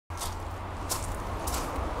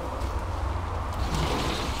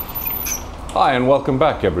Hi and welcome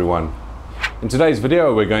back everyone. In today's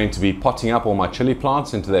video we're going to be potting up all my chili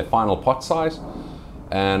plants into their final pot size,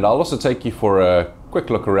 and I'll also take you for a quick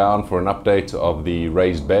look around for an update of the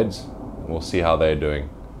raised beds. We'll see how they're doing.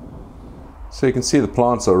 So you can see the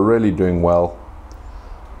plants are really doing well.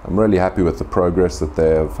 I'm really happy with the progress that they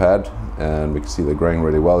have had, and we can see they're growing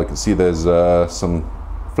really well. You can see there's some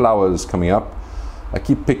flowers coming up. I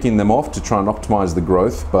keep picking them off to try and optimize the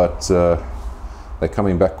growth, but they're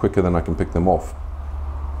coming back quicker than I can pick them off.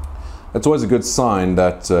 It's always a good sign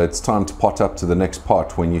that it's time to pot up to the next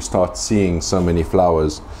pot when you start seeing so many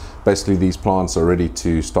flowers. Basically these plants are ready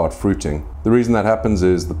to start fruiting. The reason that happens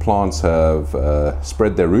is the plants have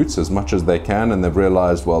spread their roots as much as they can, and they've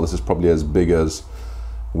realized, well, this is probably as big as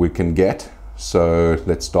we can get, so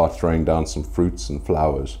let's start throwing down some fruits and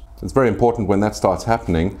flowers. It's very important when that starts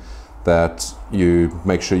happening that you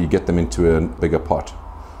make sure you get them into a bigger pot.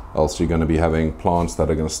 Else you're going to be having plants that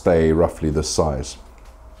are going to stay roughly this size.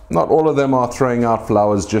 Not all of them are throwing out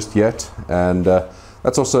flowers just yet, and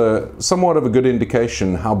that's also somewhat of a good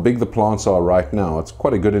indication how big the plants are right now. It's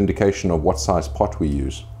quite a good indication of what size pot we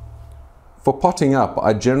use. For potting up,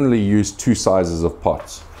 I generally use two sizes of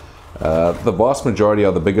pots. The vast majority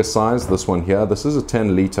are the bigger size. This one here, this is a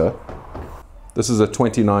 10 litre. This is a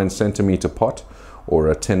 29 centimeter pot, or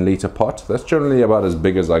a 10 litre pot. That's generally about as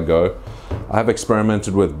big as I go. I have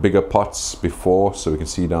experimented with bigger pots before, so we can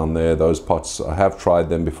see down there, those pots, I have tried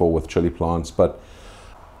them before with chili plants, but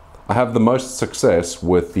I have the most success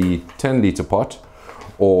with the 10 litre pot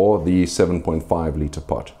or the 7.5 litre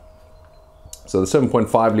pot. So the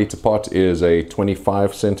 7.5 litre pot is a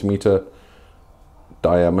 25 centimeter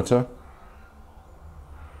diameter.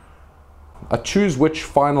 I choose which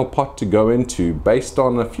final pot to go into based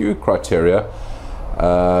on a few criteria.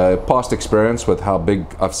 Past experience with how big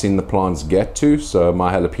I've seen the plants get to, so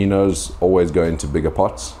my jalapenos always go into bigger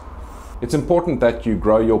pots. It's important that you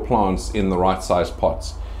grow your plants in the right size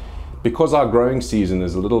pots. Because our growing season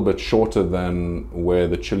is a little bit shorter than where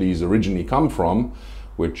the chilies originally come from,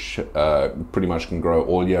 which pretty much can grow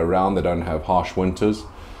all year round, they don't have harsh winters.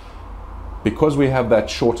 Because we have that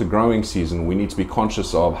shorter growing season, we need to be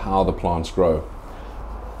conscious of how the plants grow.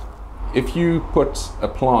 If you put a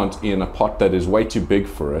plant in a pot that is way too big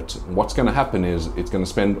for it, what's going to happen is it's going to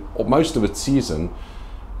spend most of its season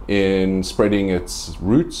in spreading its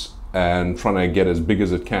roots and trying to get as big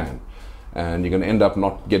as it can. And you're going to end up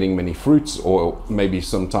not getting many fruits, or maybe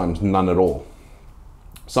sometimes none at all.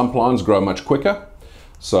 Some plants grow much quicker,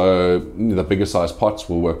 so the bigger size pots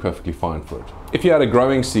will work perfectly fine for it. If you had a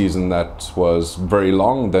growing season that was very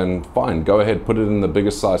long, then fine, go ahead, put it in the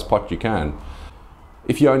biggest size pot you can.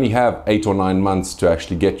 If you only have 8 or 9 months to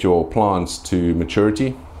actually get your plants to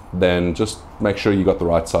maturity, then just make sure you got the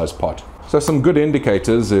right size pot. So some good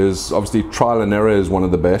indicators is obviously trial and error is one of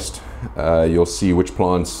the best. You'll see which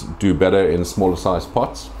plants do better in smaller size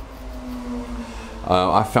pots.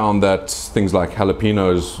 I found that things like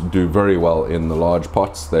jalapenos do very well in the large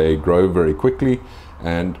pots. They grow very quickly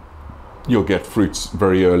and you'll get fruits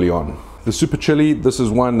very early on. The super chili, this is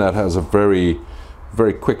one that has a very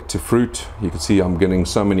quick to fruit. You can see I'm getting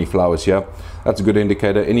so many flowers here. That's a good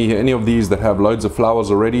indicator. Any of these that have loads of flowers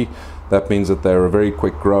already, that means that they're a very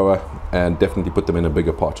quick grower, and definitely put them in a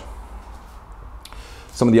bigger pot.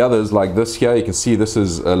 Some of the others like this here, you can see this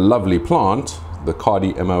is a lovely plant, the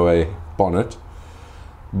Cardi MOA bonnet,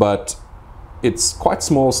 but it's quite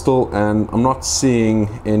small still, and I'm not seeing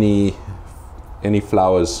any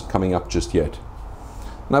flowers coming up just yet.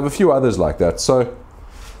 And I have a few others like that. So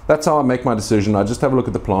that's how I make my decision. I just have a look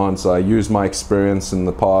at the plants. I use my experience in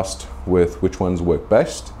the past with which ones work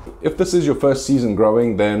best. If this is your first season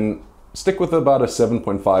growing, then stick with about a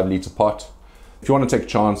 7.5 litre pot. If you want to take a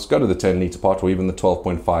chance, go to the 10 litre pot or even the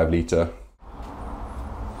 12.5 litre.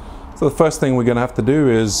 So the first thing we're going to have to do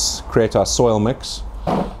is create our soil mix.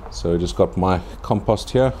 So I just got my compost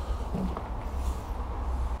here.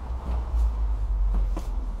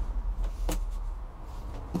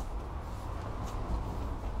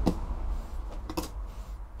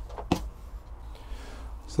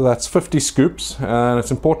 So that's 50 scoops, and it's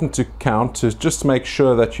important to count to just make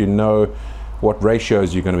sure that you know what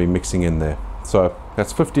ratios you're going to be mixing in there. So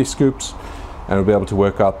that's 50 scoops, and we'll be able to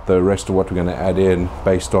work out the rest of what we're going to add in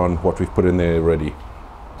based on what we've put in there already.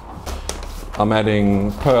 I'm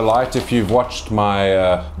adding perlite. If you've watched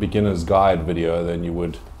my beginner's guide video, then you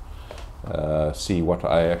would see what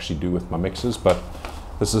I actually do with my mixes. But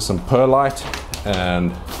this is some perlite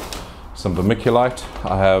and some vermiculite.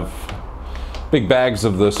 I have big bags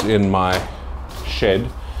of this in my shed,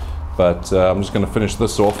 but I'm just going to finish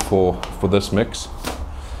this off for this mix.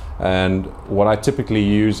 And what I typically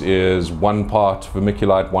use is 1 part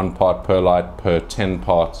vermiculite, 1 part perlite per 10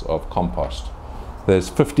 parts of compost. There's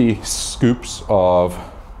 50 scoops of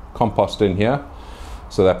compost in here,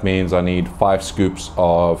 so that means I need 5 scoops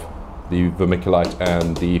of the vermiculite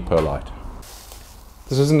and the perlite.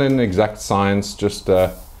 This isn't an exact science, just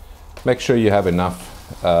make sure you have enough.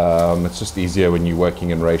 It's just easier when you're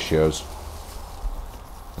working in ratios.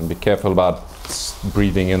 And be careful about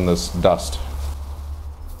breathing in this dust.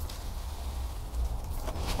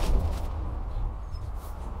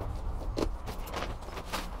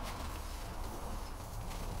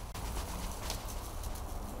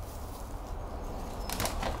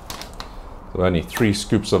 So only 3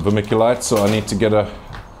 scoops of vermiculite, so I need to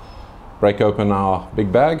break open our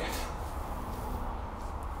big bag.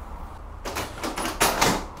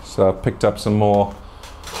 So I've picked up some more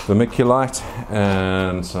vermiculite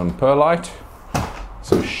and some perlite,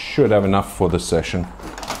 so should have enough for this session.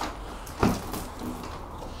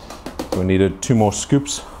 We needed 2 more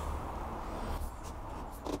scoops.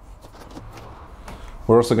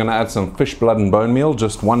 We're also going to add some fish blood and bone meal,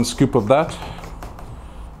 just 1 scoop of that.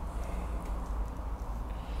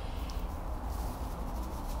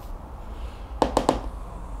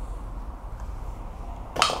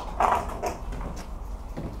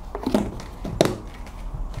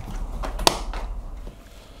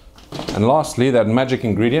 And lastly, that magic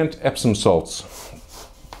ingredient, Epsom salts.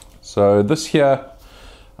 So this here,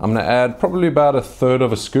 I'm going to add probably about 1/3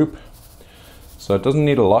 of a scoop. So it doesn't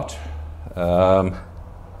need a lot.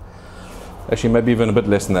 Actually, maybe even a bit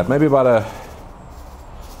less than that. Maybe about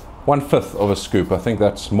 1/5 of a scoop. I think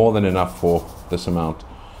that's more than enough for this amount.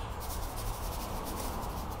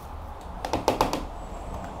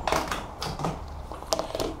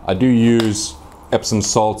 I do use Epsom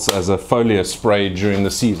salts as a foliar spray during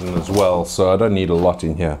the season as well, so I don't need a lot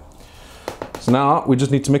in here. So now we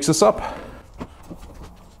just need to mix this up.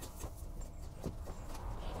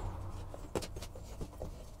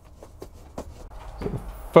 So the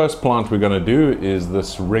first plant we're going to do is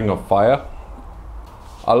this ring of fire.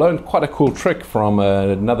 I learned quite a cool trick from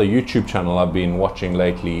another YouTube channel I've been watching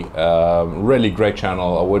lately. Really great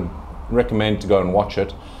channel. I would recommend to go and watch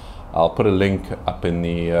it. I'll put a link up in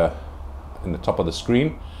the top of the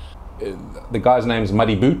screen. The guy's name is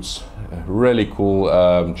Muddy Boots. Really cool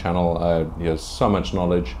channel. He has so much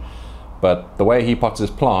knowledge, but the way he pots his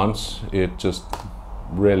plants, it just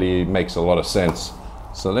really makes a lot of sense.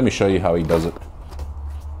 So let me show you how he does it.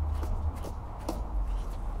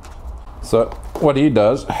 So what he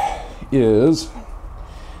does is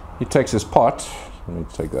he takes his pot. Let me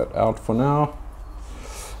take that out for now.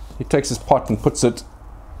 He takes his pot and puts it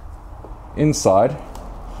inside,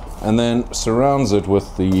 and then surrounds it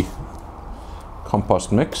with the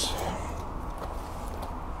compost mix.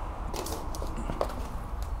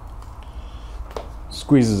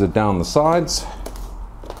 Squeezes it down the sides.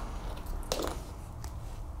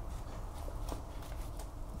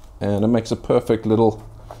 And it makes a perfect little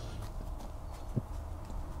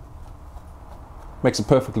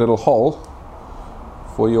hole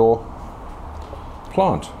for your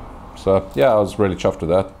plant. So yeah, I was really chuffed with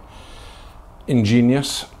that.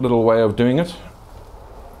 Ingenious little way of doing it.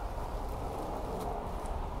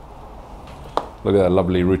 Look at that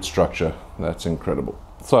lovely root structure. That's incredible.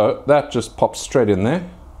 So that just pops straight in there.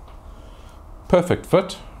 Perfect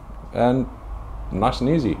fit and nice and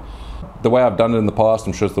easy. The way I've done it in the past,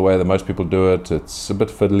 I'm sure it's the way that most people do it. It's a bit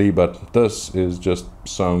fiddly, but this is just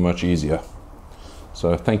so much easier.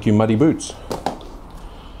 So thank you, Muddy Boots.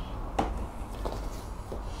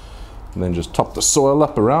 And then just top the soil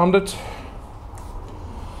up around it.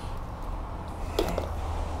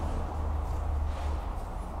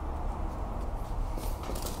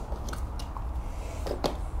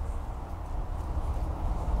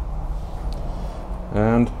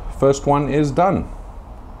 And first one is done.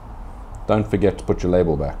 Don't forget to put your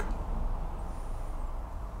label back.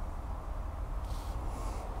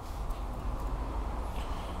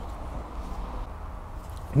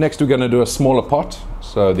 Next we're going to do a smaller pot,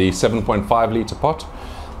 so the 7.5 litre pot.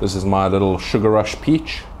 This is my little Sugar Rush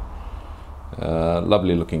peach.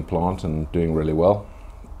 Lovely looking plant and doing really well.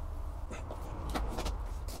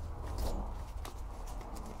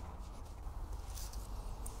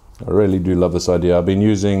 I really do love this idea. I've been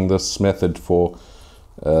using this method for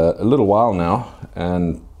a little while now,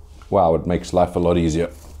 and wow, it makes life a lot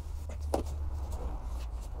easier.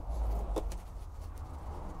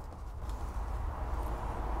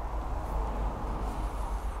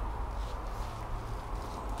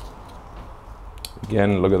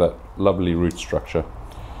 Again, look at that lovely root structure.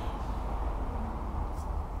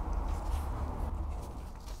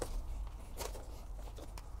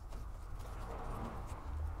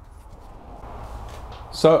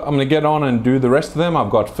 So I'm going to get on and do the rest of them. I've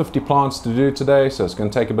got 50 plants to do today, so it's going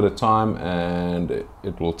to take a bit of time, and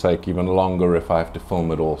it will take even longer if I have to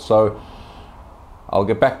film it all. So I'll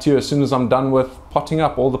get back to you as soon as I'm done with potting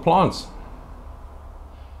up all the plants.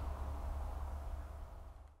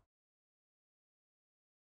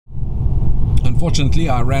 Unfortunately,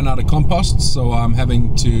 I ran out of compost, so I'm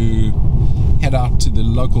having to head out to the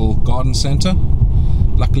local garden center.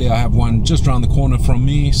 Luckily, I have one just around the corner from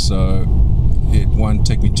me, so it won't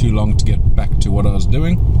take me too long to get back to what I was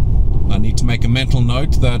doing. I need to make a mental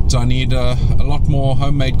note that I need a lot more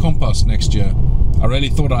homemade compost next year. I really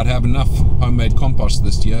thought I'd have enough homemade compost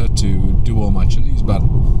this year to do all my chilies, but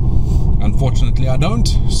unfortunately I don't,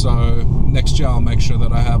 so next year I'll make sure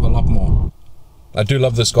that I have a lot more. I do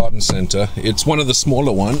love this garden center. It's one of the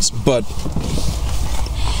smaller ones, but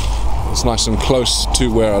it's nice and close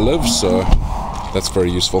to where I live, so that's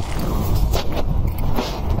very useful.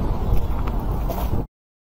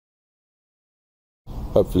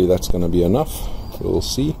 Hopefully that's going to be enough. We'll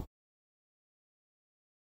see.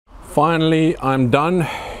 Finally, I'm done.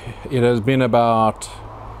 It has been about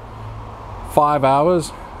 5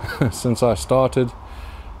 hours since I started.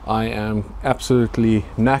 I am absolutely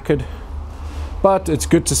knackered, but it's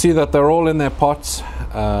good to see that they're all in their pots.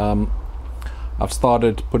 I've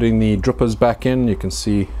started putting the drippers back in. You can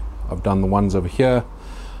see I've done the ones over here.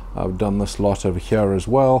 I've done this lot over here as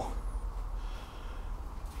well.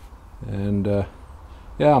 And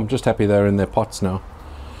yeah, I'm just happy they're in their pots now.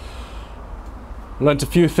 I learned a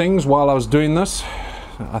few things while I was doing this.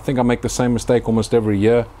 I think I make the same mistake almost every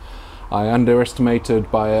year. I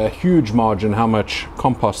underestimated by a huge margin how much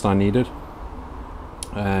compost I needed,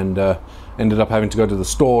 and ended up having to go to the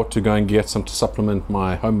store to go and get some to supplement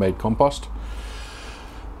my homemade compost,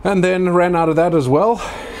 and then ran out of that as well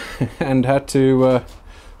and had to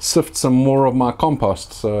sift some more of my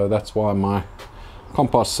compost. So that's why my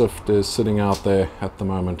compost sift is sitting out there at the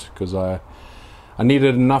moment, because I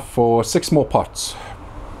needed enough for 6 more pots.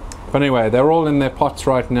 But anyway, they're all in their pots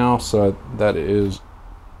right now, so that is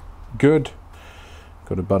good.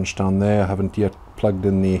 Got a bunch down there. I haven't yet plugged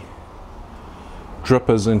in the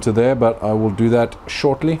drippers into there, but I will do that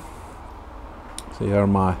shortly. So here are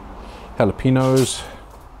my jalapenos.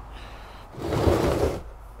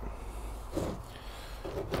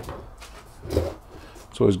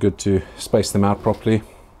 It's always good to space them out properly.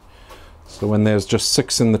 So when there's just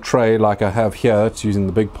 6 in the tray like I have here, it's using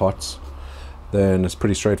the big pots, then it's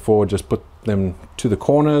pretty straightforward. Just put them to the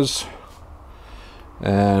corners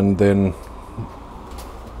and then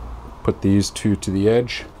put these 2 to the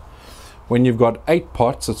edge. When you've got 8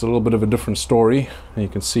 pots, it's a little bit of a different story. And you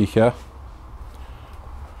can see here,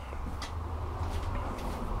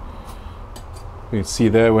 you can see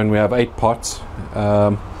there when we have 8 pots,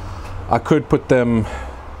 I could put them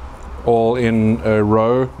all in a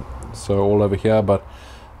row, so all over here, but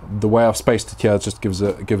the way I've spaced it here, it just gives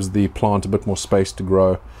the plant a bit more space to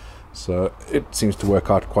grow, so it seems to work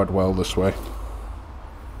out quite well this way.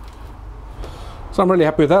 So I'm really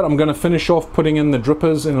happy with that. I'm going to finish off putting in the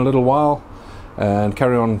drippers in a little while and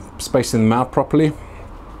carry on spacing them out properly,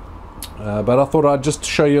 but I thought I'd just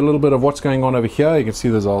show you a little bit of what's going on over here. You can see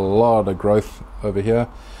there's a lot of growth over here.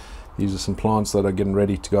 These are some plants that are getting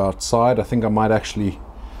ready to go outside. I think I might actually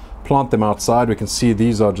plant them outside. We can see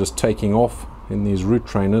these are just taking off in these root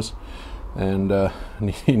trainers, and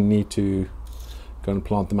need to go and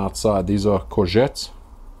plant them outside. These are courgettes,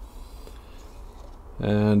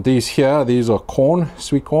 and these here, these are corn,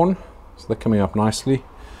 sweet corn, so they're coming up nicely.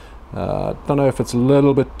 Don't know if it's a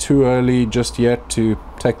little bit too early just yet to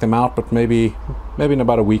take them out, but maybe in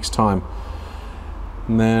about a week's time.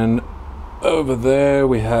 And then over there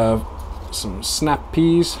we have some snap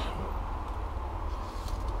peas,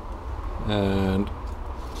 and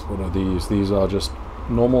what are these? These are just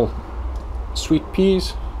normal sweet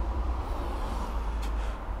peas.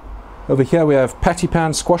 Over here we have patty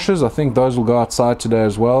pan squashes. I think those will go outside today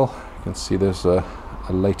as well. You can see there's a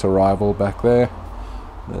late arrival back there.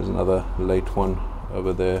 There's another late one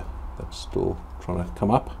over there that's still trying to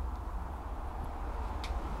come up.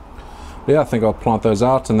 But yeah, I think I'll plant those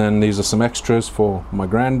out, and then these are some extras for my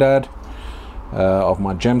granddad of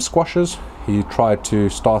my gem squashes. He tried to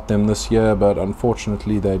start them this year, but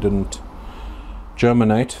unfortunately they didn't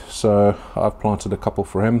germinate, so I've planted a couple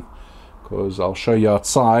for him, because I'll show you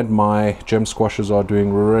outside my gem squashes are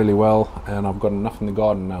doing really well, and I've got enough in the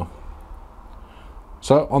garden now.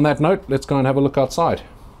 So on that note, let's go and have a look outside.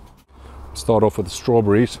 Start off with the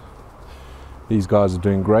strawberries. These guys are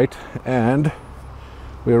doing great, and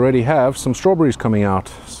we already have some strawberries coming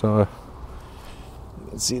out. So you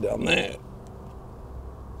can see down there,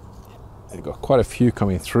 they've got quite a few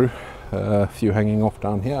coming through. a few hanging off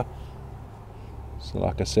down here. So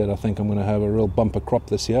like I said, I think I'm going to have a real bumper crop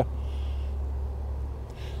this year.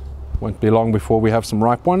 Won't be long before we have some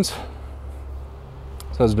ripe ones.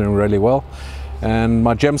 So it's doing really well. And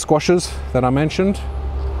my gem squashes that I mentioned,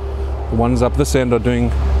 the ones up this end are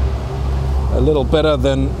doing a little better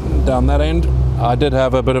than down that end. I did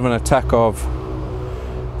have a bit of an attack of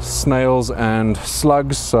snails and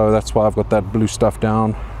slugs, so that's why I've got that blue stuff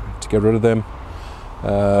down to get rid of them.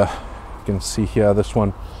 You can see here, this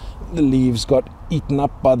one, the leaves got eaten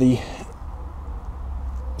up by the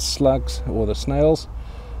slugs or the snails,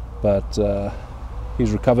 but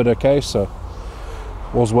he's recovered okay, so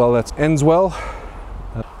all's well that ends well.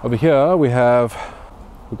 Over here we've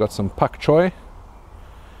got some pak choi,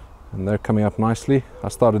 and they're coming up nicely. I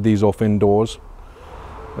started these off indoors.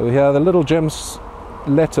 Over here the little gems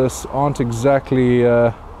lettuce aren't exactly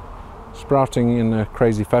sprouting in a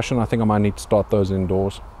crazy fashion. I think I might need to start those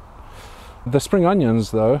indoors. The spring onions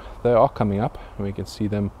though, they are coming up, and we can see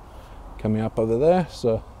them coming up over there,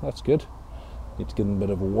 so that's good. Need to give them a bit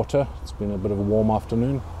of water. It's been a bit of a warm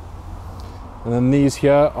afternoon. And then these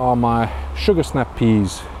here are my sugar snap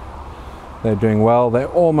peas. They're doing well. They're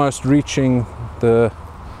almost reaching the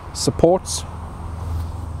supports.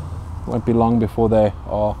 Won't be long before they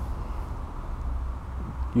are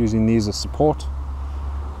using these as support,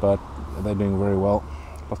 but they're doing very well.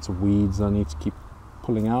 Lots of weeds I need to keep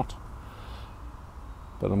pulling out,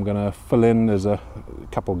 but I'm going to fill in. There's a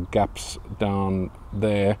couple gaps down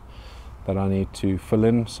there that I need to fill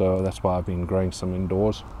in, so that's why I've been growing some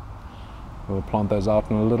indoors. We'll plant those out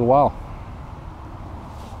in a little while.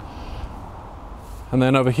 And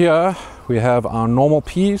then over here we have our normal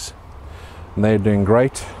peas, and they're doing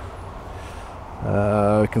great.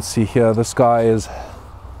 You can see here this guy is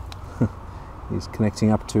he's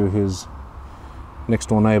connecting up to his next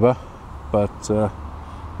door neighbor, but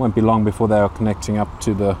won't be long before they are connecting up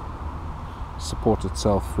to the support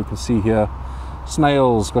itself. We can see here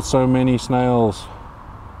snails, got so many snails.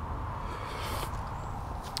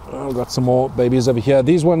 I've got some more babies over here.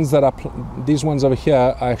 These ones over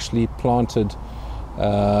here I actually planted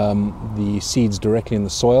the seeds directly in the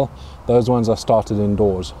soil. Those ones I started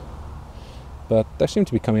indoors, but they seem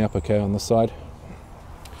to be coming up okay on this side.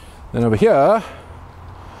 Then over here,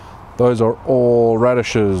 those are all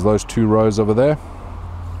radishes, those two rows over there.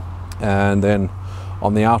 And then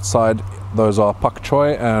on the outside, those are pak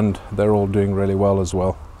choi, and they're all doing really well as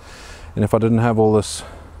well. And if I didn't have all this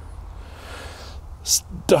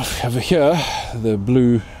stuff over here, the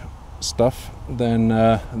blue stuff,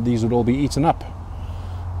 then these would all be eaten up,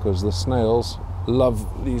 because the snails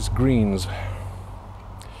love these greens.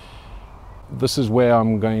 This is where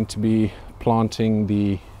I'm going to be planting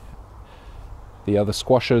the other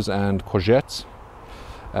squashes and courgettes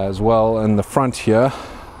as well. In the front here,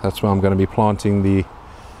 that's where I'm going to be planting the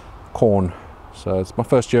corn. So it's my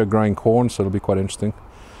first year growing corn, so it'll be quite interesting.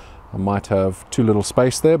 I might have too little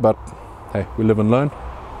space there, but hey, we live and learn.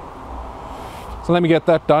 So let me get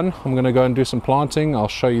that done. I'm going to go and do some planting. I'll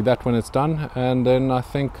show you that when it's done, and then I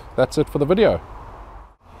think that's it for the video.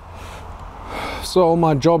 So all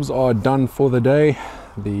my jobs are done for the day.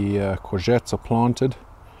 The courgettes are planted,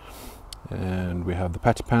 and we have the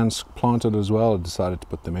patty pans planted as well. I decided to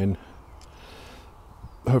put them in.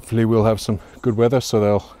 Hopefully we'll have some good weather so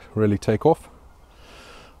they'll really take off.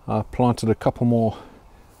 I planted a couple more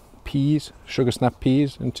peas, sugar snap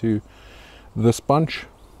peas, into this bunch,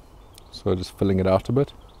 so just filling it out a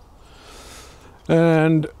bit.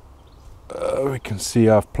 And we can see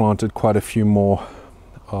I've planted quite a few more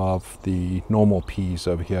of the normal peas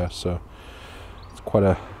over here, so it's quite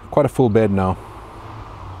a full bed now.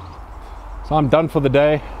 So I'm done for the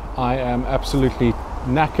day. I am absolutely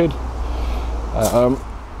knackered.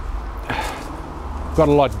 Got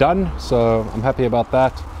a lot done, so I'm happy about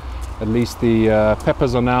that. At least the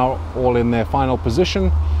peppers are now all in their final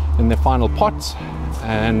position, in their final pots,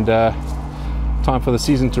 and time for the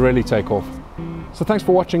season to really take off. So thanks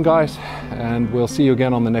for watching, guys, and we'll see you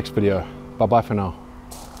again on the next video. Bye bye for now.